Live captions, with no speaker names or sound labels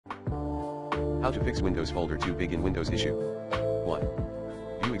How to fix Windows folder too big in Windows issue. 1.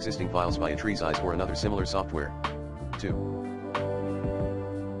 View existing files via Treesize or another similar software. 2.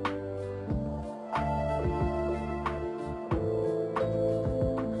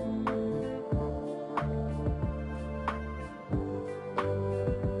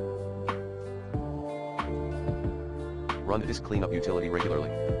 Run the disk cleanup utility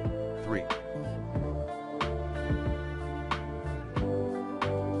regularly. 3.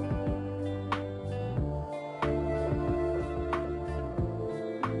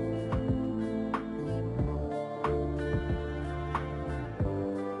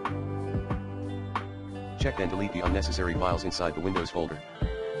 Check and delete the unnecessary files inside the Windows folder.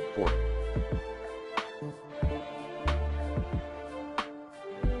 4.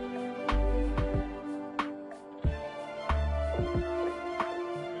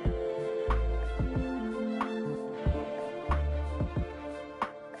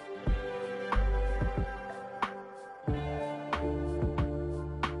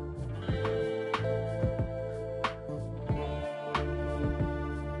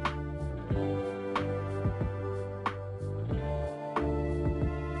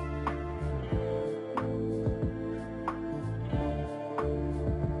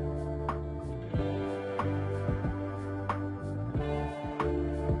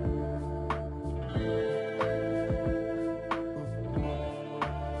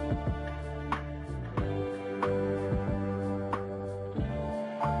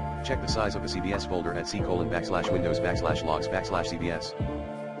 Check the size of the CVS folder at c:\windows\logs\cvs.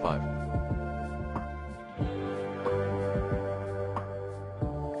 5.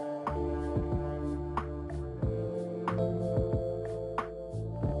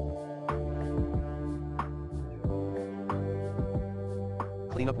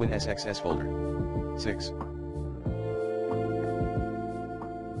 Clean up WinSXS folder. 6.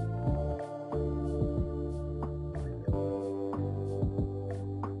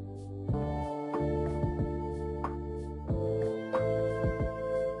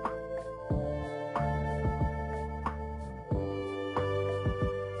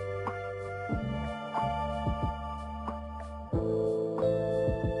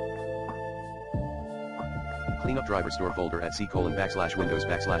 Clean up driver store folder at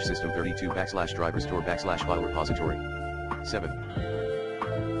c:\windows\system32\driver store/file repository. 7.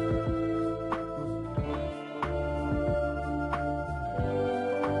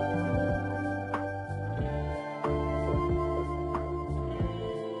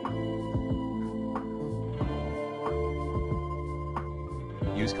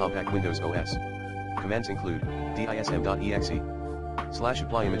 Use compact Windows OS. Commands include dism.exe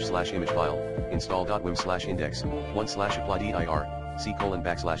 /apply image/image file, install.wim/index, 1/apply dir,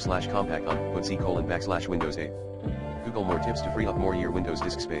 c:\compact put c:\Windows 8. Google more tips to free up more your Windows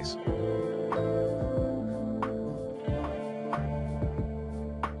disk space.